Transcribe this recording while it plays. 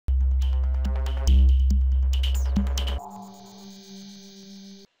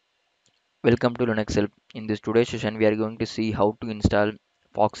Welcome to Linux Help. In this today's session, we are going to see how to install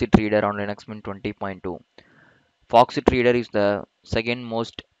FoxitReader on Linux Mint 20.2. FoxitReader is the second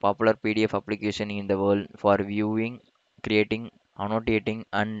most popular PDF application in the world for viewing, creating, annotating,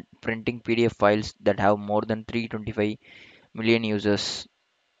 and printing PDF files that have more than 325 million users.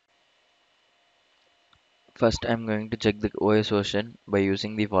 First, I'm going to check the OS version by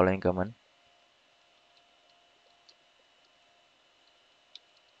using the following command.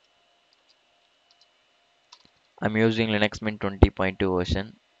 I'm using Linux Mint 20.2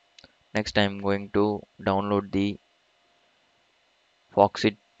 version. Next, I'm going to download the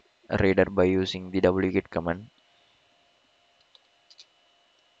Foxit Reader by using the wget command.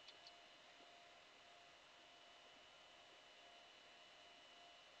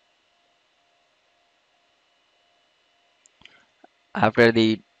 After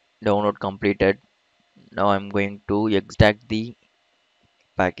the download completed, now I'm going to extract the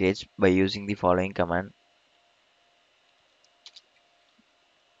package by using the following command.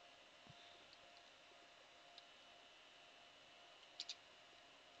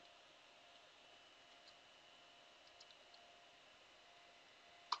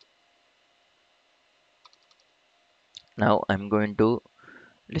 Now I'm going to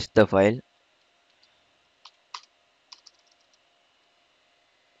list the file.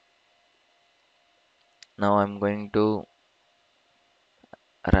 Now I'm going to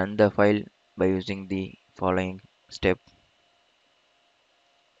run the file by using the following step.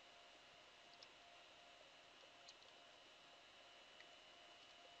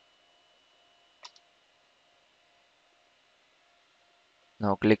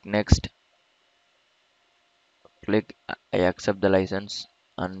 Now click next, click I accept the license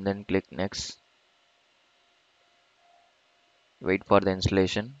and then click next. Wait for the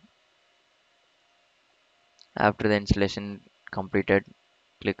installation. After the installation completed,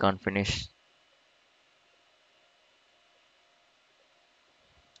 click on finish.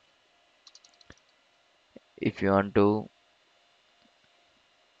 If you want to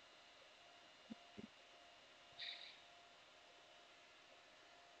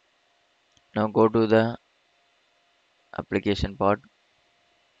now go to the application part.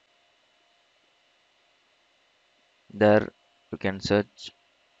 There you can search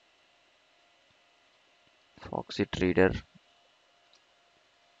Foxit Reader.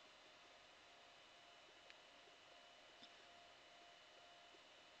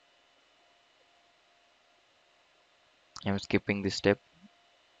 I'm skipping this step.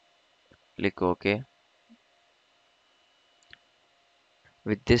 Click OK.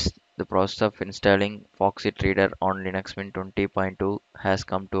 With this, the process of installing Foxit Reader on Linux Mint 20.2 has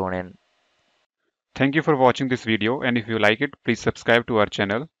come to an end. Thank you for watching this video, and if you like it, please subscribe to our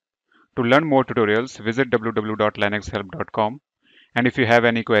channel. To learn more tutorials, visit www.linuxhelp.com, and if you have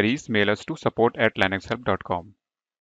any queries, mail us to support@linuxhelp.com.